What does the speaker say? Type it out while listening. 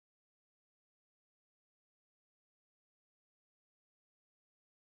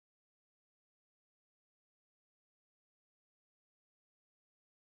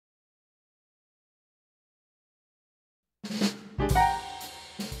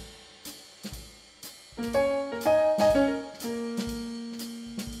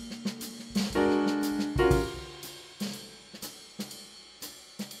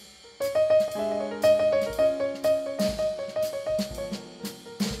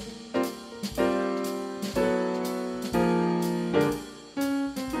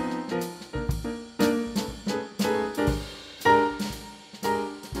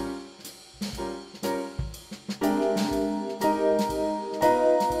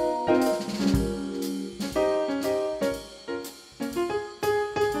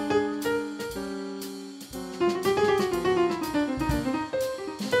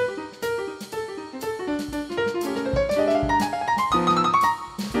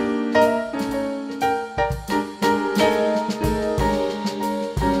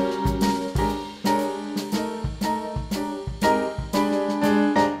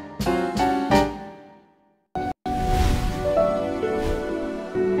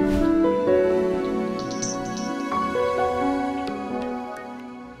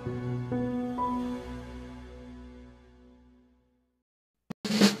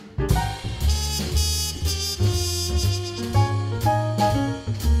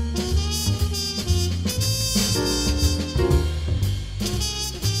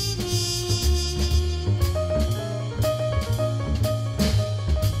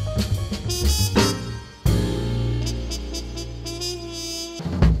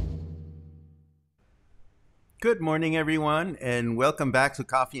Good morning, everyone, and welcome back to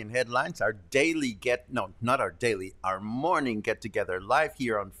Coffee and Headlines, our daily our morning get-together live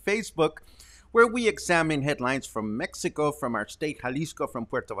here on Facebook, where we examine headlines from Mexico, from our state, Jalisco, from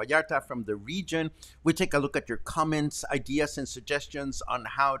Puerto Vallarta, from the region. We take a look at your comments, ideas, and suggestions on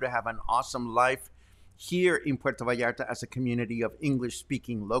how to have an awesome life here in Puerto Vallarta as a community of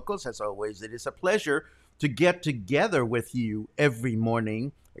English-speaking locals. As always, it is a pleasure to get together with you every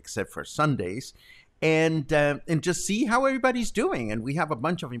morning, except for Sundays, and just see how everybody's doing. And we have a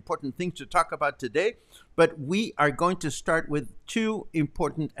bunch of important things to talk about today, but we are going to start with two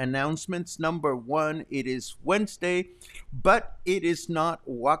important announcements. Number one, it is Wednesday, but it is not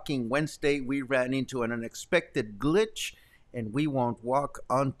Walking Wednesday. We ran into an unexpected glitch, and we won't walk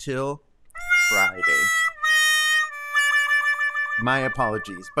until Friday. My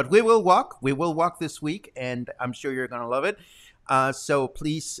apologies, but we will walk. We will walk this week, and I'm sure you're going to love it. So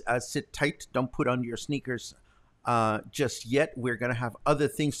please sit tight. Don't put on your sneakers just yet. We're going to have other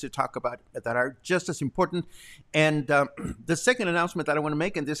things to talk about that are just as important. And the second announcement that I want to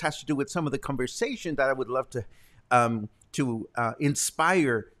make, and this has to do with some of the conversation that I would love to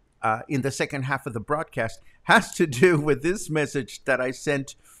inspire in the second half of the broadcast, has to do with this message that I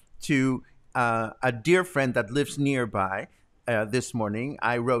sent to a dear friend that lives nearby. This morning,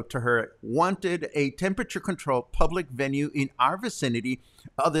 I wrote to her, wanted a temperature-controlled public venue in our vicinity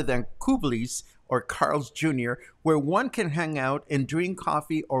other than Kubley's or Carl's Jr., where one can hang out and drink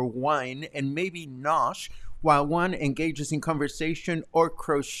coffee or wine and maybe nosh while one engages in conversation or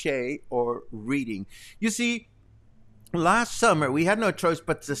crochet or reading. You see, last summer, we had no choice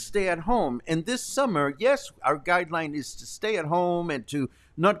but to stay at home. And this summer, yes, our guideline is to stay at home and to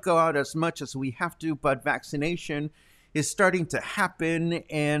not go out as much as we have to, but vaccination is starting to happen.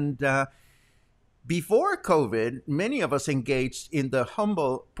 And before COVID, many of us engaged in the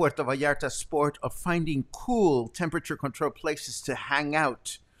humble Puerto Vallarta sport of finding cool temperature-controlled places to hang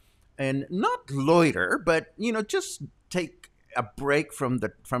out and not loiter, but, just take a break from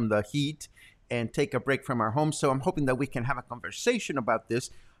the heat and take a break from our homes. So I'm hoping that we can have a conversation about this.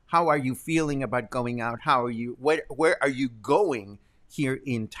 How are you feeling about going out? Where are you going here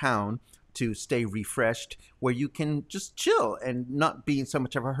in town to stay refreshed, where you can just chill and not be in so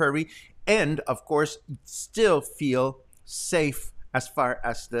much of a hurry, and of course still feel safe as far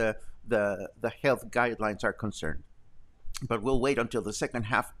as the health guidelines are concerned. But we'll wait until the second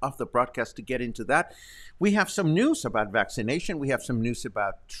half of the broadcast to get into that. We have some news about vaccination. We have some news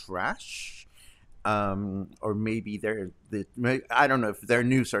about trash, or maybe I don't know if they're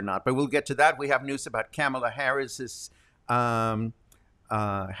news or not, but we'll get to that. We have news about Kamala Harris's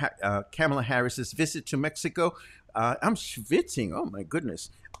visit to Mexico. I'm schwitzing. Oh, my goodness.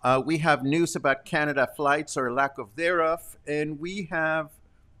 We have news about Canada flights or lack of thereof. And we have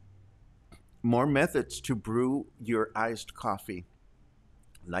more methods to brew your iced coffee.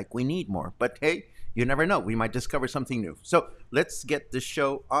 Like we need more. But hey, you never know. We might discover something new. So let's get the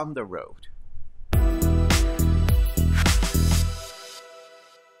show on the road.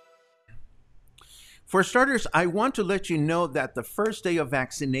 For starters, I want to let you know that the first day of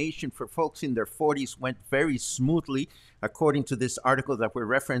vaccination for folks in their 40s went very smoothly, according to this article that we're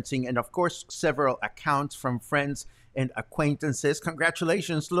referencing, and of course, several accounts from friends and acquaintances.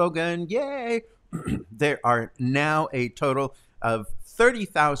 Congratulations, Logan. Yay! there are now a total of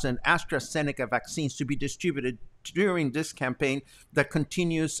 30,000 AstraZeneca vaccines to be distributed during this campaign that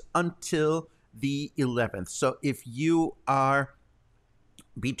continues until the 11th. So if you are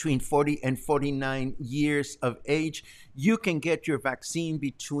between 40 and 49 years of age, you can get your vaccine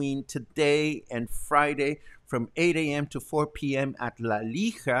between today and Friday from 8 a.m. to 4 p.m. at La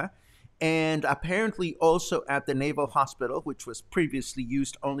Lija, and apparently also at the Naval Hospital, which was previously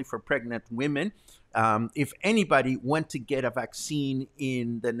used only for pregnant women. If anybody went to get a vaccine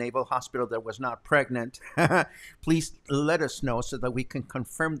in the Naval Hospital that was not pregnant, please let us know so that we can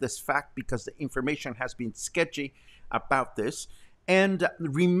confirm this fact, because the information has been sketchy about this. And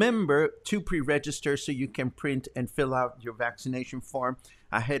remember to pre-register so you can print and fill out your vaccination form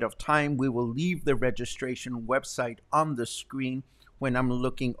ahead of time. We will leave the registration website on the screen when I'm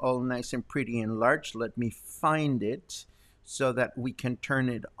looking all nice and pretty and large. Let me find it so that we can turn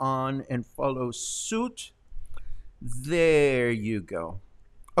it on and follow suit. There you go.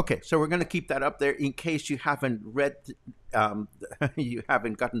 Okay, so we're going to keep that up there in case you haven't read, you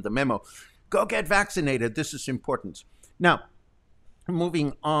haven't gotten the memo. Go get vaccinated. This is important. Now,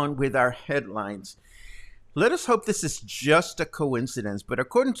 moving on with our headlines. Let us hope this is just a coincidence, but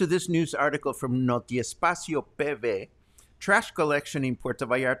according to this news article from Notiespacio PV, trash collection in Puerto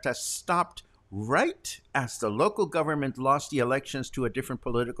Vallarta stopped right as the local government lost the elections to a different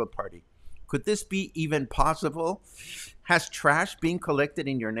political party. Could this be even possible? Has trash been collected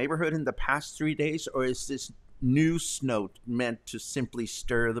in your neighborhood in the past 3 days, or is this news note meant to simply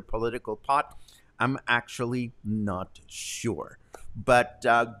stir the political pot? I'm actually not sure. But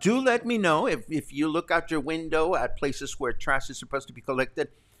do let me know if you look out your window at places where trash is supposed to be collected,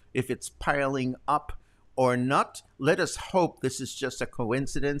 if it's piling up or not. Let us hope this is just a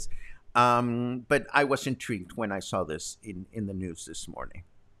coincidence. But I was intrigued when I saw this in the news this morning.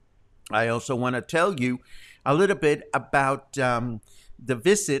 I also want to tell you a little bit about the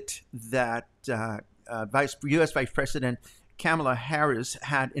visit that U.S. Vice President Kamala Harris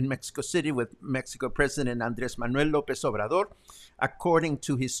had in Mexico City with Mexico President Andrés Manuel López Obrador. According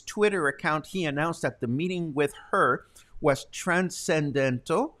to his Twitter account, he announced that the meeting with her was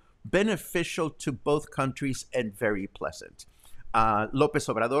transcendental, beneficial to both countries, and very pleasant.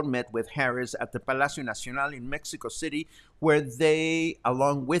 López Obrador met with Harris at the Palacio Nacional in Mexico City, where they,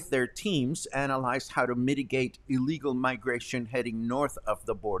 along with their teams, analyzed how to mitigate illegal migration heading north of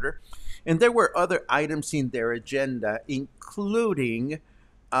the border. And there were other items in their agenda, including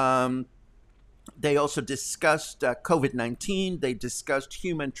they also discussed COVID-19, they discussed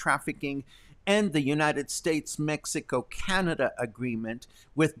human trafficking, and the United States-Mexico-Canada agreement,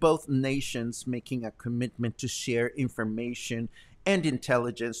 with both nations making a commitment to share information and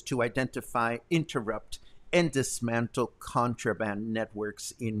intelligence to identify, interrupt, and dismantle contraband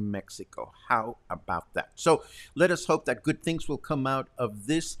networks in Mexico. How about that? So let us hope that good things will come out of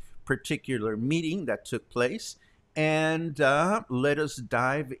this particular meeting that took place. And let us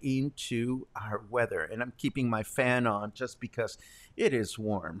dive into our weather. And I'm keeping my fan on just because it is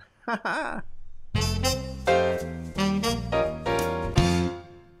warm.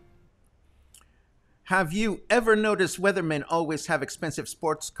 Have you ever noticed weathermen always have expensive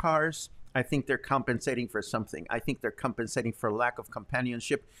sports cars? I think they're compensating for something. I think they're compensating for lack of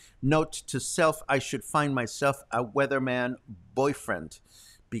companionship. Note to self, I should find myself a weatherman boyfriend,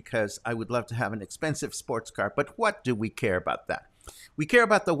 because I would love to have an expensive sports car. But what do we care about that? We care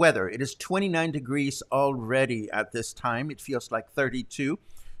about the weather. It is 29 degrees already at this time. It feels like 32.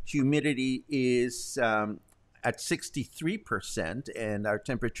 Humidity is at 63%, and our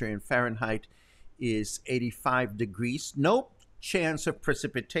temperature in Fahrenheit is 85 degrees. No chance of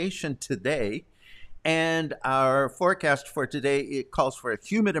precipitation today. And our forecast for today, it calls for a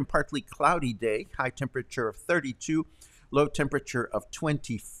humid and partly cloudy day, high temperature of 32, low temperature of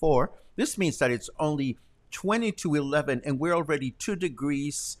 24. This means that it's only 20 to 11, and we're already 2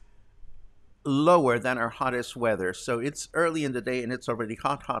 degrees lower than our hottest weather. So it's early in the day, and it's already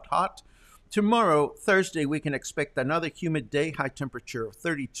hot, hot, hot. Tomorrow, Thursday, we can expect another humid day, high temperature of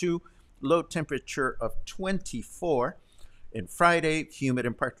 32, low temperature of 24. And Friday, humid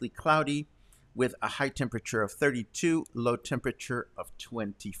and partly cloudy with a high temperature of 32, low temperature of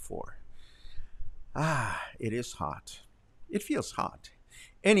 24. It is hot. It feels hot.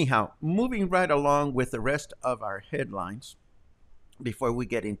 Anyhow, moving right along with the rest of our headlines before we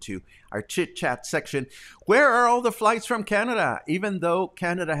get into our chit-chat section. Where are all the flights from Canada? Even though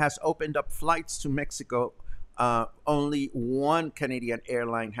Canada has opened up flights to Mexico, only one Canadian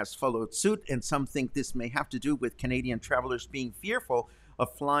airline has followed suit, and some think this may have to do with Canadian travelers being fearful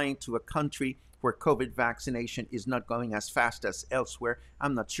of flying to a country where COVID vaccination is not going as fast as elsewhere.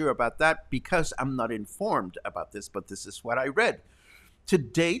 I'm not sure about that because I'm not informed about this, but this is what I read. To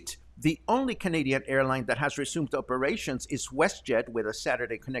date, the only Canadian airline that has resumed operations is WestJet, with a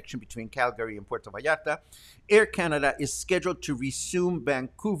Saturday connection between Calgary and Puerto Vallarta. Air Canada is scheduled to resume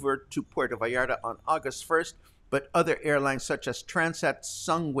Vancouver to Puerto Vallarta on August 1st, but other airlines such as Transat,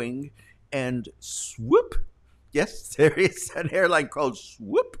 Sunwing, and Swoop, yes, there is an airline called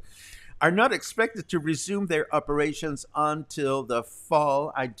Swoop, are not expected to resume their operations until the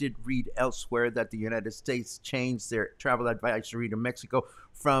fall. I did read elsewhere that the United States changed their travel advisory to Mexico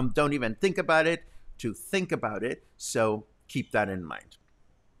from don't even think about it to think about it. So keep that in mind.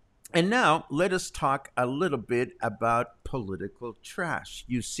 And now let us talk a little bit about political trash.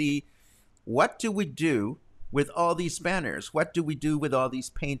 You see, what do we do with all these banners? What do we do with all these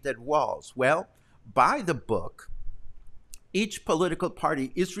painted walls? Well, by the book, each political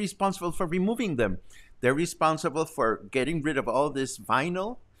party is responsible for removing them. They're responsible for getting rid of all this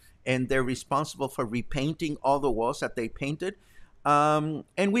vinyl, and they're responsible for repainting all the walls that they painted. And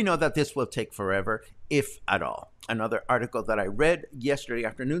we know that this will take forever, if at all. Another article that I read yesterday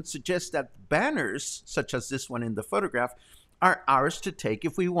afternoon suggests that banners, such as this one in the photograph, are ours to take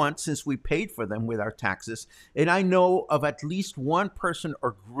if we want, since we paid for them with our taxes. And I know of at least one person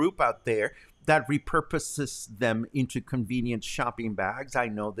or group out there that repurposes them into convenient shopping bags. I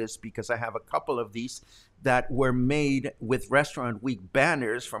know this because I have a couple of these that were made with Restaurant Week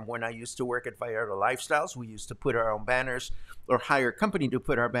banners from when I used to work at Vallarta Lifestyles. We used to put our own banners or hire a company to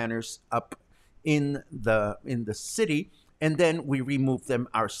put our banners up in the city, and then we removed them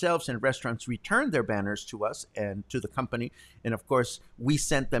ourselves, and restaurants returned their banners to us and to the company. And of course, we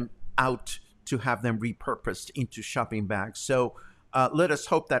sent them out to have them repurposed into shopping bags. So let us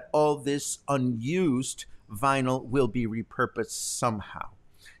hope that all this unused vinyl will be repurposed somehow.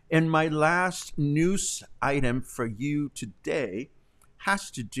 And my last news item for you today has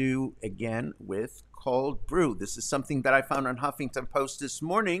to do, again, with cold brew. This is something that I found on Huffington Post this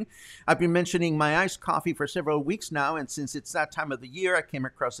morning. I've been mentioning my iced coffee for several weeks now, and since it's that time of the year, I came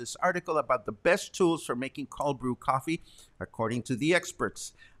across this article about the best tools for making cold brew coffee, according to the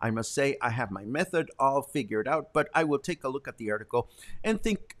experts. I must say I have my method all figured out, but I will take a look at the article and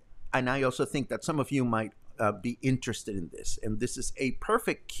I also think that some of you might be interested in this. And this is a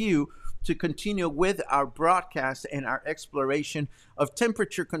perfect cue to continue with our broadcast and our exploration of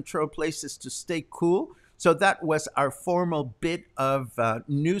temperature controlled places to stay cool. So that was our formal bit of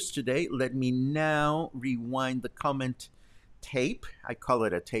news today. Let me now rewind the comment tape. I call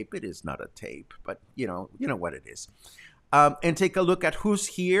it a tape. It is not a tape, but you know what it is. And take a look at who's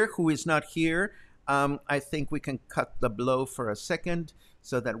here, who is not here. I think we can cut the blow for a second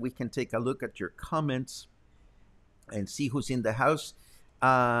so that we can take a look at your comments and see who's in the house.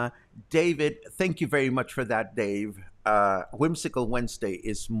 David, thank you very much for that, Dave. Whimsical Wednesday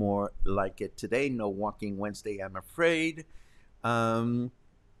is more like it today. No walking Wednesday, I'm afraid.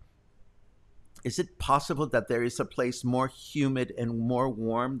 Is it possible that there is a place more humid and more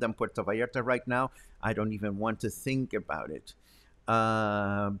warm than Puerto Vallarta right now? I don't even want to think about it.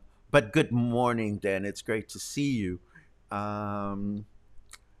 But good morning, Dan. It's great to see you.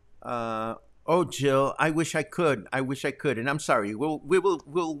 Oh, Jill, I wish I could. And I'm sorry. We'll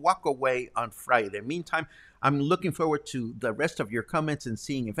walk away on Friday. Meantime, I'm looking forward to the rest of your comments and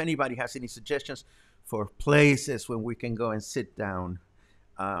seeing if anybody has any suggestions for places where we can go and sit down.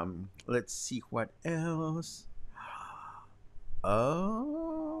 Let's see what else.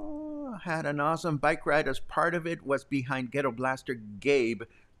 Oh, had an awesome bike ride. As part of it was behind Ghetto Blaster Gabe.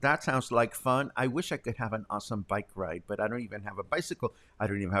 That sounds like fun. I wish I could have an awesome bike ride, but I don't even have a bicycle. I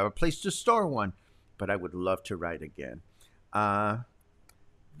don't even have a place to store one, but I would love to ride again.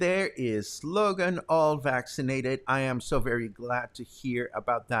 There is Logan, all vaccinated. I am so very glad to hear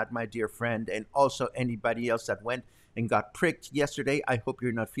about that, my dear friend, and also anybody else that went and got pricked yesterday. I hope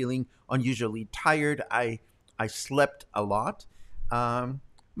you're not feeling unusually tired. I slept a lot.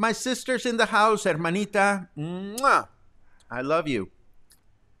 My sister's in the house, hermanita. Mwah! I love you.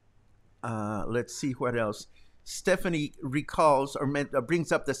 Let's see what else. Stephanie recalls or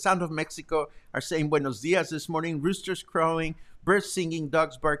brings up the sound of Mexico are saying buenos dias this morning. Roosters crowing, birds singing,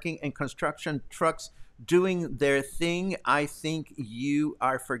 dogs barking, and construction trucks doing their thing. I think you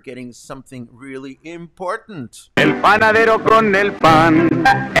are forgetting something really important. El panadero con el pan.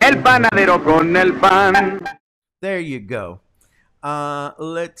 El panadero con el pan. There you go.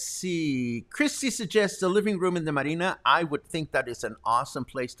 Let's see. Christy suggests the living room in the marina. I would think that is an awesome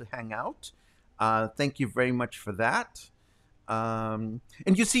place to hang out. Thank you very much for that. And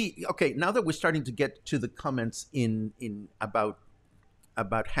you see, okay, now that we're starting to get to the comments in about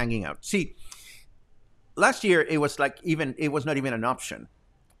hanging out. See, last year it was like even it was not even an option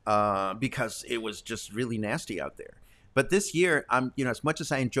because it was just really nasty out there. But this year, I'm as much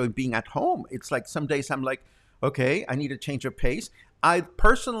as I enjoy being at home, it's like some days I'm like, okay, I need a change of pace. I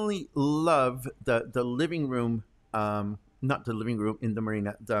personally love the living room, not the living room in the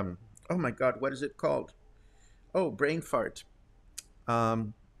marina. The oh my god, what is it called? Oh, brain fart.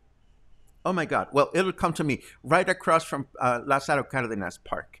 Um, Oh my God. Well, it'll come to me right across from Lázaro Cárdenas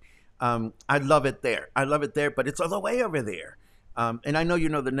Park. I love it there. I love it there, but it's all the way over there. And I know you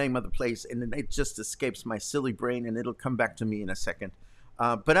know the name of the place, and it just escapes my silly brain, and it'll come back to me in a second.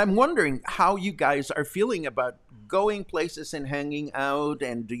 But I'm wondering how you guys are feeling about going places and hanging out,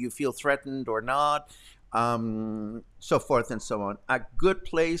 and do you feel threatened or not? So forth and so on. A good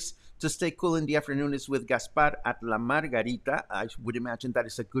place to stay cool in the afternoon is with Gaspar at La Margarita. I would imagine that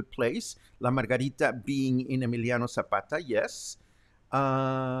is a good place. La Margarita being in Emiliano Zapata, yes.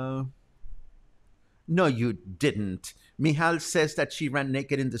 Uh, no, you didn't. Mihal says that she ran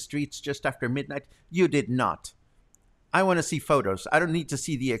naked in the streets just after midnight. You did not. I want to see photos. I don't need to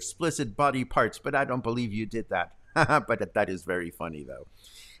see the explicit body parts, but I don't believe you did that. But that is very funny, though.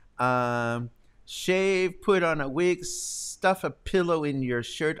 Shave, put on a wig, stuff a pillow in your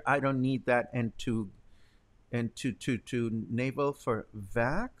shirt. I don't need that. And to navel for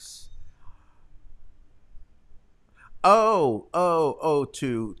vax.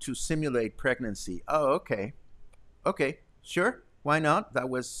 To simulate pregnancy. Oh, okay, okay, sure. Why not? That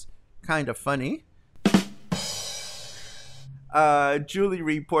was kind of funny. Julie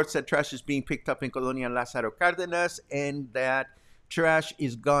reports that trash is being picked up in Colonia Lázaro Cárdenas and that trash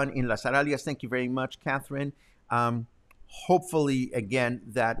is gone in Las Aralias. Thank you very much, Catherine. Hopefully, again,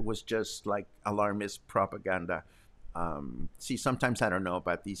 that was just like alarmist propaganda. See, sometimes I don't know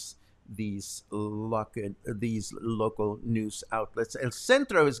about these local news outlets. El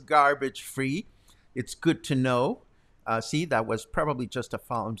Centro is garbage free. It's good to know. See, that was probably just a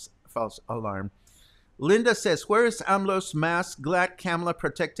false alarm. Linda says, where is AMLO's mask? Glad Kamala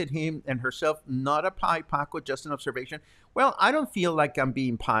protected him and herself. Not a pie, Paco, just an observation. Well, I don't feel like I'm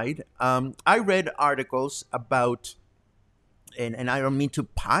being pied. I read articles about, and I don't mean to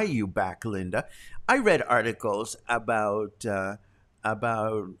pie you back, Linda. I read articles about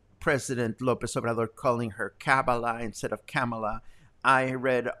President Lopez Obrador calling her Kabbalah instead of Kamala. I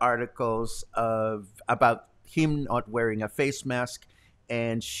read articles about him not wearing a face mask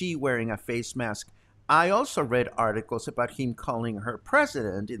and she wearing a face mask. I also read articles about him calling her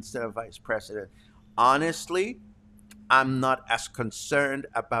president instead of vice president. Honestly, I'm not as concerned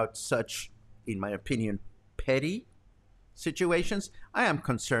about such, in my opinion, petty situations. I am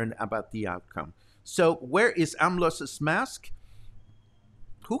concerned about the outcome. So, where is AMLO's mask?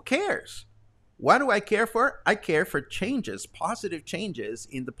 Who cares? What do I care for? I care for changes, positive changes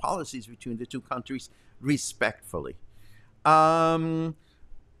in the policies between the two countries, respectfully. Um,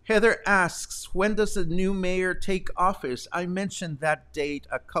 Heather asks, when does the new mayor take office? I mentioned that date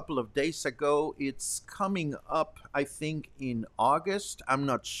a couple of days ago. It's coming up, I think, in August. I'm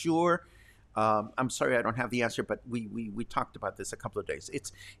not sure. I'm sorry, I don't have the answer, but we talked about this a couple of days.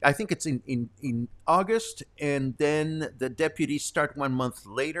 I think it's in August, and then the deputies start 1 month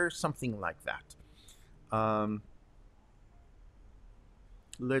later, something like that. Um,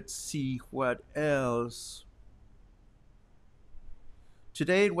 let's see what else.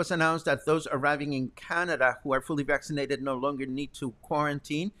 Today it was announced that those arriving in Canada who are fully vaccinated no longer need to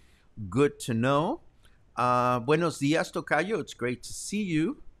quarantine. Good to know. Buenos dias, Tocayo. It's great to see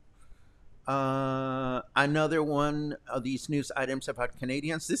you. Another one of these news items about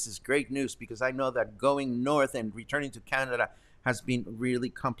Canadians. This is great news because I know that going north and returning to Canada has been really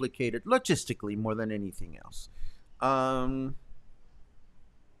complicated logistically more than anything else. I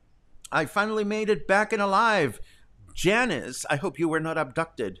finally made it back and alive. Janice, I hope you were not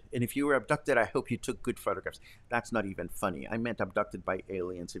abducted. And if you were abducted, I hope you took good photographs. That's not even funny. I meant abducted by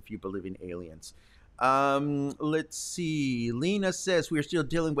aliens, if you believe in aliens. Let's see. Lena says we're still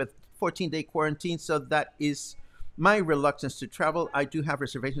dealing with 14-day quarantine, so that is my reluctance to travel. I do have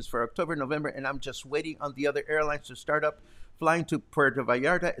reservations for October, November, and I'm just waiting on the other airlines to start up flying to Puerto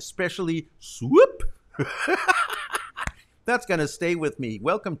Vallarta, especially Swoop. That's going to stay with me.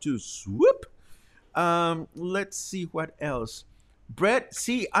 Welcome to Swoop. Let's see what else. Brett,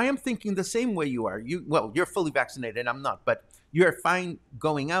 see, I am thinking the same way you are. You're fully vaccinated, and I'm not, but you're fine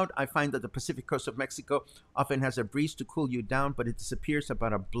going out. I find that the Pacific coast of Mexico often has a breeze to cool you down, but it disappears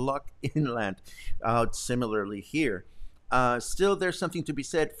about a block inland. Similarly here. Still, there's something to be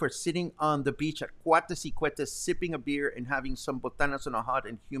said for sitting on the beach at Cuates y Cuetes, sipping a beer and having some botanas on a hot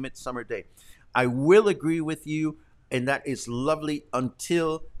and humid summer day. I will agree with you, and that is lovely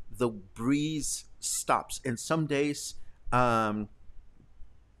until the breeze stops, and um,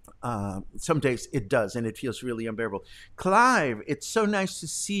 some days it does, and it feels really unbearable. Clive, it's so nice to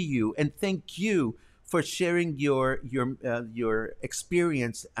see you, and thank you for sharing your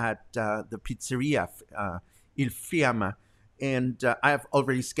experience at the pizzeria Il Fiamma. And I have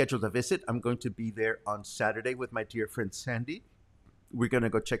already scheduled a visit. I'm going to be there on Saturday with my dear friend Sandy. We're going to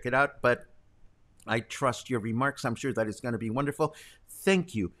go check it out, but I trust your remarks. I'm sure that it's going to be wonderful.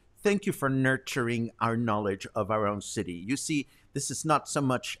 Thank you. Thank you for nurturing our knowledge of our own city. You see, this is not so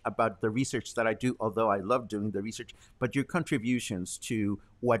much about the research that I do, although I love doing the research, but your contributions to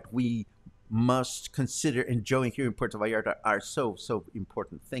what we must consider enjoying here in Puerto Vallarta are so, so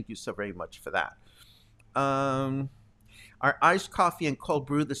important. Thank you so very much for that. Um, are iced coffee and cold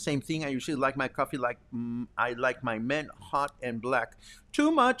brew the same thing? I usually like my coffee like I like my men hot and black.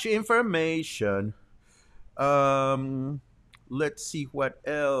 Too much information. Um, let's see what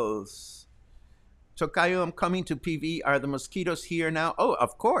else. Tokayo, I'm coming to PV. Are the mosquitoes here now? Oh,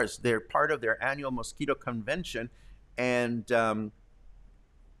 of course. They're part of their annual mosquito convention, and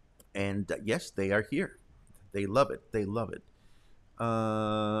yes, they are here. They love it. They love it.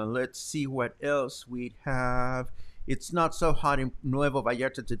 Let's see what else we have. It's not so hot in Nuevo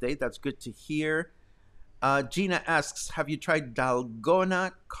Vallarta today. That's good to hear. Gina asks, "Have you tried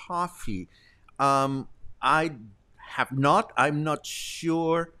Dalgona coffee?" I have not. I'm not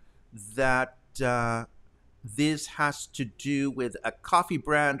sure that this has to do with a coffee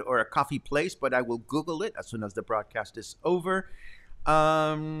brand or a coffee place, but I will Google it as soon as the broadcast is over.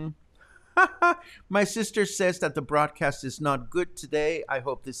 Um, My sister says that the broadcast is not good today. I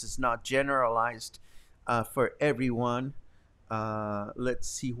hope this is not generalized for everyone. Let's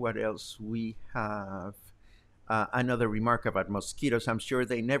see what else we have. Another remark about mosquitoes. I'm sure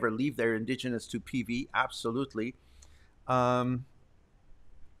they never leave. They're indigenous to PV. Absolutely. Um,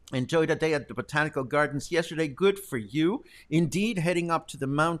 Enjoyed a day at the botanical gardens yesterday. Good for you. Indeed, heading up to the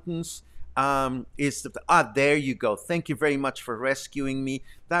mountains is there you go. Thank you very much for rescuing me.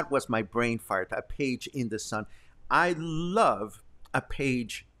 That was my brain fart. A page in the sun. I love a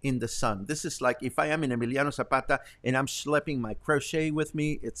page in the sun. This is like if I am in Emiliano Zapata and I'm schlepping my crochet with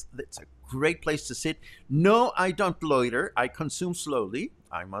me. It's a great place to sit. No, I don't loiter. I consume slowly.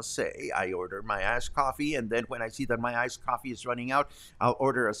 I must say, I order my iced coffee, and then when I see that my iced coffee is running out, I'll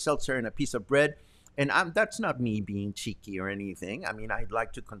order a seltzer and a piece of bread. And that's not me being cheeky or anything. I mean, I'd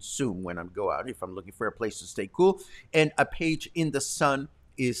like to consume when I go out if I'm looking for a place to stay cool. And a page in the sun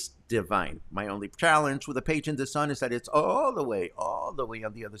is divine. My only challenge with a page in the sun is that it's all the way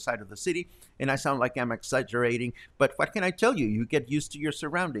on the other side of the city. And I sound like I'm exaggerating, but what can I tell you? You get used to your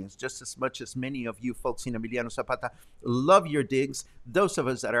surroundings just as much as many of you folks in Emiliano Zapata love your digs. Those of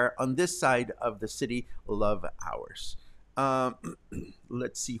us that are on this side of the city love ours.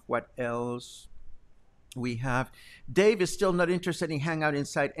 Let's see what else we have. Dave is still not interested in hang out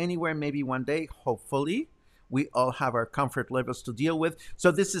inside anywhere. Maybe one day, hopefully. We all have our comfort levels to deal with.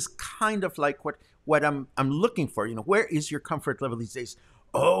 So this is kind of like what I'm looking for. You know, where is your comfort level these days?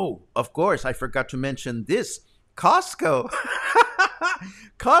 Oh, of course, I forgot to mention this. Costco.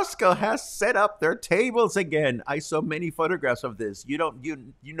 Costco has set up their tables again. I saw many photographs of this. You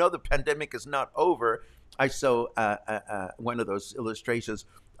know the pandemic is not over. I saw one of those illustrations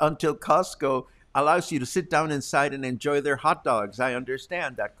until Costco allows you to sit down inside and enjoy their hot dogs. I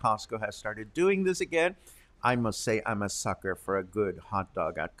understand that Costco has started doing this again. I must say I'm a sucker for a good hot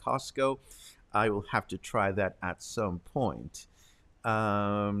dog at Costco. I will have to try that at some point.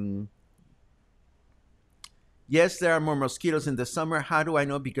 Yes, there are more mosquitoes in the summer. How do I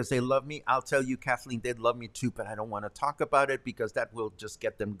know? Because they love me. I'll tell you, Kathleen, they love me too, but I don't want to talk about it because that will just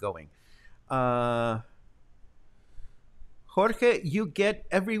get them going. Jorge, you get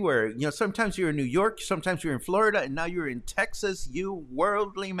everywhere. You know, sometimes you're in New York, sometimes you're in Florida, and now you're in Texas. You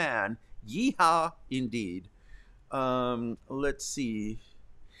worldly man. Yeehaw, indeed. Let's see.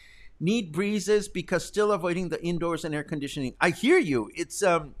 Need breezes because still avoiding the indoors and air conditioning. I hear you. It's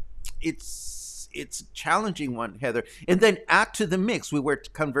a challenging one, Heather. And then add to the mix. We were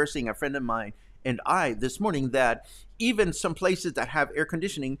conversing, a friend of mine and I, this morning, that even some places that have air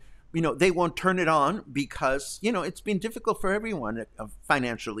conditioning, you know, they won't turn it on because, you know, it's been difficult for everyone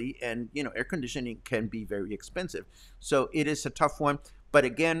financially, and, you know, air conditioning can be very expensive. So it is a tough one. But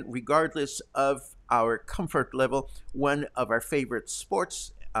again, regardless of our comfort level, one of our favorite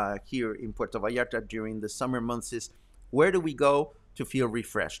sports here in Puerto Vallarta during the summer months is, where do we go to feel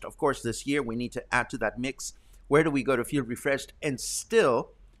refreshed? Of course, this year we need to add to that mix. Where do we go to feel refreshed and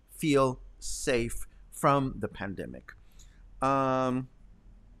still feel safe from the pandemic?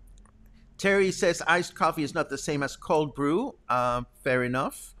 Terry says iced coffee is not the same as cold brew. Fair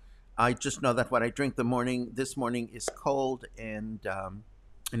enough. I just know that what I drink this morning is cold and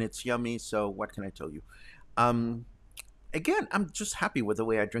it's yummy. So what can I tell you? Um, Again, I'm just happy with the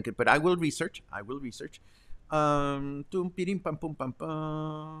way I drink it, but I will research. I will research. Tum pirim pam pum pam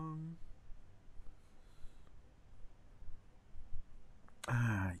pam.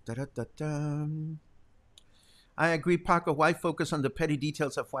 Da-da-da-dum. I agree, Paco. Why focus on the petty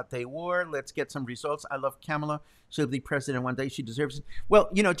details of what they wore? Let's get some results. I love Kamala. She'll be president one day. She deserves it. Well,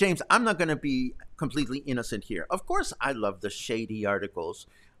 James, I'm not going to be completely innocent here. Of course, I love the shady articles.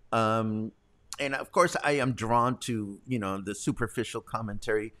 Um, and of course, I am drawn to, the superficial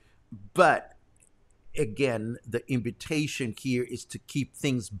commentary. But again, the invitation here is to keep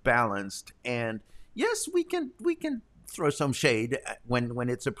things balanced. And yes, we can throw some shade when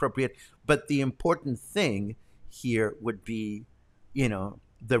it's appropriate, but the important thing here would be,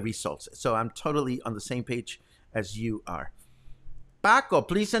 the results. So I'm totally on the same page as you are. Paco,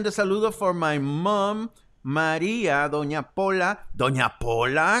 please send a saludo for my mom, María, Doña Pola. Doña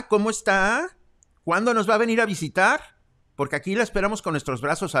Pola, ¿cómo está? ¿Cuándo nos va a venir a visitar? Porque aquí la esperamos con nuestros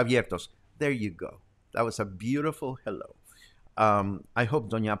brazos abiertos. There you go. That was a beautiful hello. I hope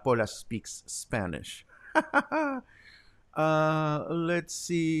Doña Pola speaks Spanish. Let's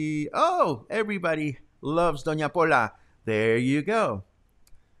see. Oh, everybody loves Doña Pola. There you go.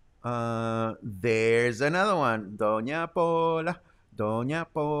 There's another one. Doña Pola. Doña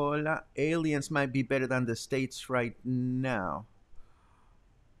Pola. Aliens might be better than the States right now.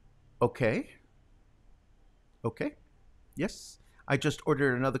 Okay. Okay. Yes. I just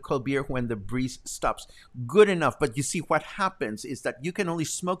ordered another cold beer when the breeze stops. Good enough. But you see, what happens is that you can only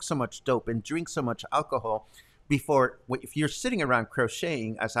smoke so much dope and drink so much alcohol before, if you're sitting around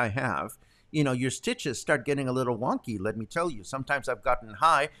crocheting, as I have, your stitches start getting a little wonky, let me tell you. Sometimes I've gotten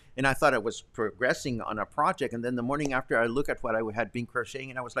high and I thought I was progressing on a project. And then the morning after, I look at what I had been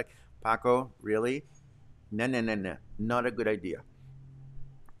crocheting and I was like, Paco, really? No, no, no, no. Not a good idea.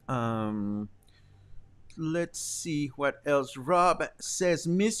 Let's see what else. Rob says,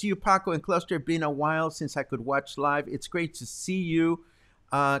 miss you, Paco and Cluster. Been a while since I could watch live. It's great to see you.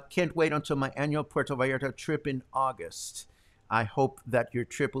 Can't wait until my annual Puerto Vallarta trip in August. I hope that your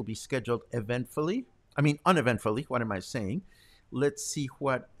trip will be scheduled uneventfully. What am I saying? Let's see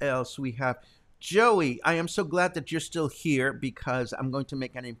what else we have. Joey, I am so glad that you're still here because I'm going to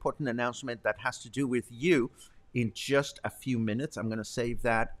make an important announcement that has to do with you in just a few minutes. I'm going to save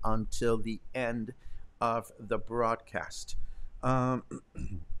that until the end of the broadcast.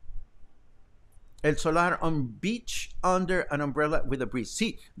 El solar on beach under an umbrella with a breeze.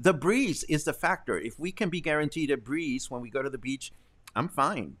 See, the breeze is the factor. If we can be guaranteed a breeze when we go to the beach, I'm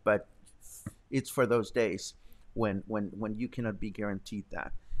fine. But it's for those days when you cannot be guaranteed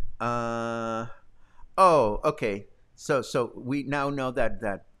that. Okay. So we now know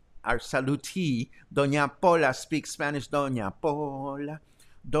that our salutee, Doña Pola, speaks Spanish. Doña Pola.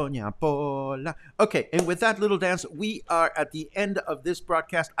 Doña Pola. Okay, and with that little dance, we are at the end of this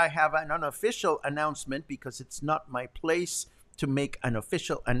broadcast. I have an unofficial announcement because it's not my place to make an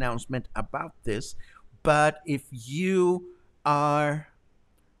official announcement about this. But if you are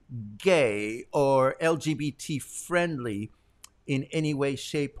gay or LGBT friendly in any way,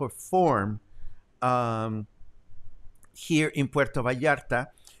 shape, or form here in Puerto Vallarta,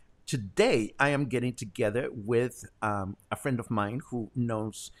 today I am getting together with a friend of mine who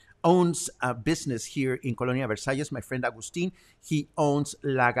owns a business here in Colonia Versalles, my friend Agustin. He owns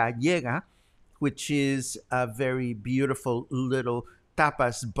La Gallega, which is a very beautiful little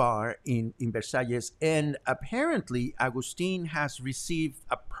tapas bar in Versalles. And apparently Agustin has received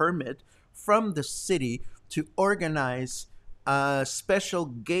a permit from the city to organize a special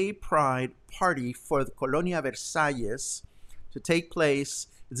gay pride party for the Colonia Versalles to take place.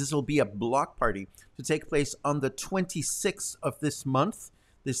 This will be a block party to take place on the 26th of this month.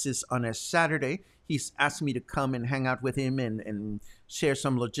 This is on a Saturday. He's asked me to come and hang out with him and share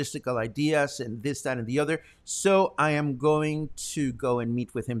some logistical ideas and this, that, and the other. So I am going to go and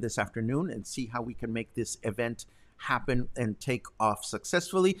meet with him this afternoon and see how we can make this event happen and take off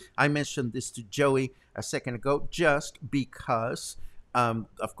successfully. I mentioned this to Joey a second ago just because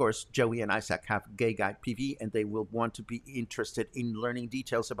of course, Joey and Isaac have Gay Guy PV, and they will want to be interested in learning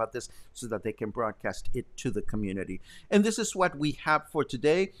details about this so that they can broadcast it to the community. And this is what we have for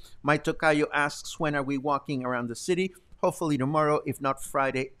today. My Tocayo asks, when are we walking around the city? Hopefully tomorrow, if not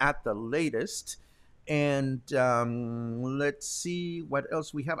Friday at the latest. And let's see what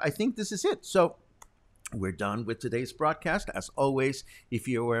else we have. I think this is it. So we're done with today's broadcast. As always, if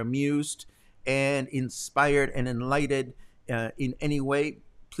you were amused and inspired and enlightened in any way,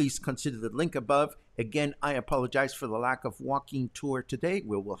 please consider the link above Again, I apologize for the lack of walking tour today.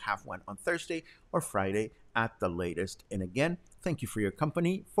 We will have one on Thursday or Friday at the latest. And again, thank you for your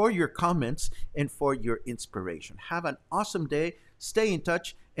company, for your comments, and for your inspiration. Have an awesome day. Stay in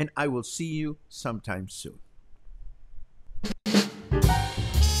touch, and I will see you sometime soon.